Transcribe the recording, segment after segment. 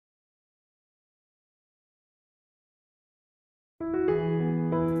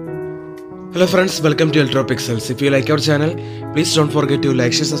Hello friends, welcome to Ultrapixels. If you like our channel, please don't forget to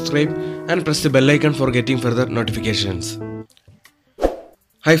like, share, subscribe and press the bell icon for getting further notifications.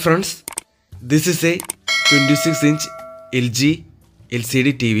 Hi friends, this is a 26-inch LG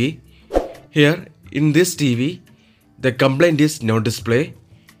LCD TV. Here in this TV, the complaint is no display.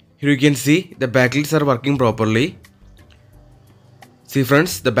 Here you can see the backlights are working properly. See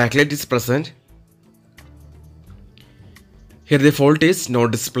friends, the backlight is present. Here the fault is no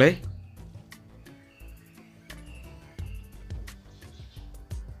display.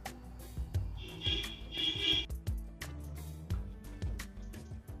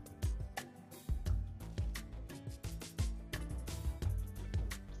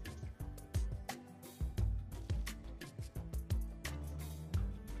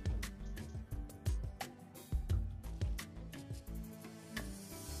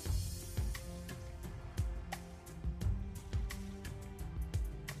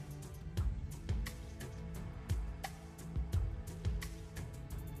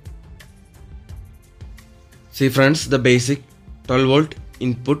 See friends, the basic 12 volt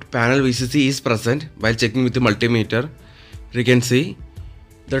input panel VCC is present while checking with the multimeter. You can see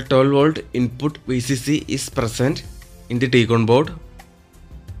the 12 volt input VCC is present in the T-con board.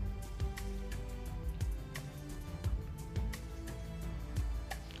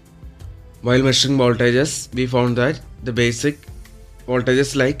 While measuring voltages, we found that the basic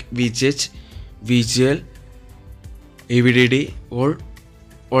voltages like VGH, VGL, AVDD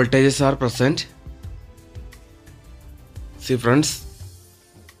voltages are present. See friends,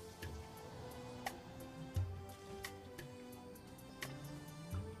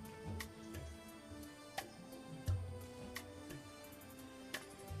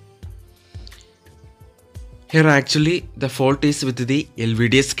 here actually the fault is with the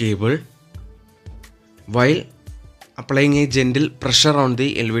LVDS cable. While applying a gentle pressure on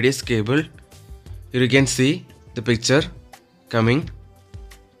the LVDS cable, here you can see the picture coming.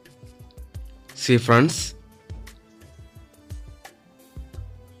 See friends,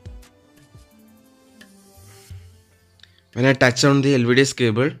 when I touch on the LVDS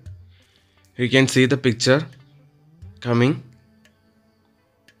cable, you can see the picture coming.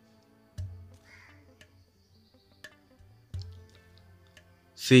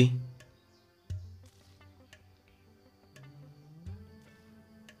 See,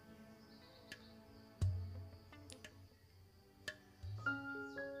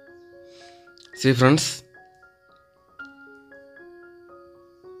 friends,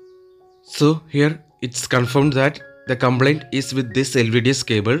 so here it's confirmed that the complaint is with this LVDS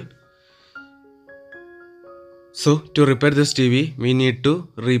cable. So to repair this TV, we need to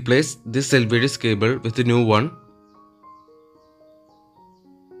replace this LVDS cable with a new one.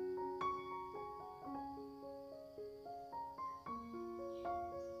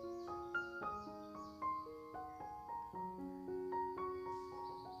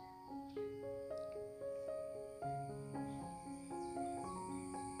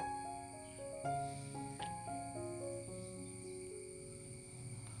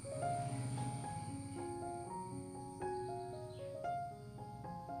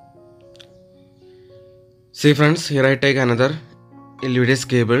 See friends, here I take another LVDS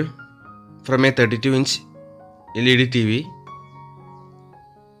cable from a 32-inch LED TV.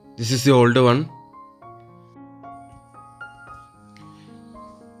 This is the older one.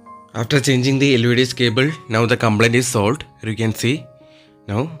 After changing the LVDS cable, now the complaint is solved. You can see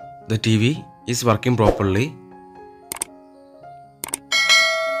now the TV is working properly.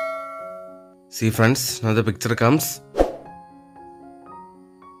 See friends, now the picture comes.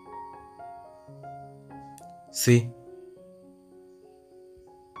 See,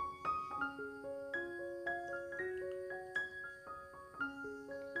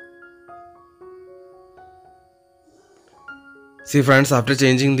 friends, after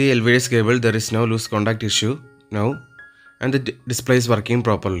changing the LVDS cable, there is no loose contact issue now, and the display is working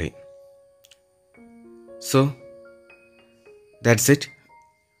properly. So that's it.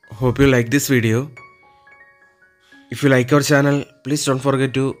 Hope you like this video. If you like our channel, please don't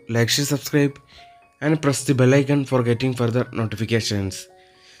forget to like, share, subscribe and press the bell icon for getting further notifications.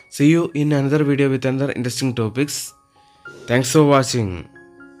 See you in another video with another interesting topics. Thanks for watching.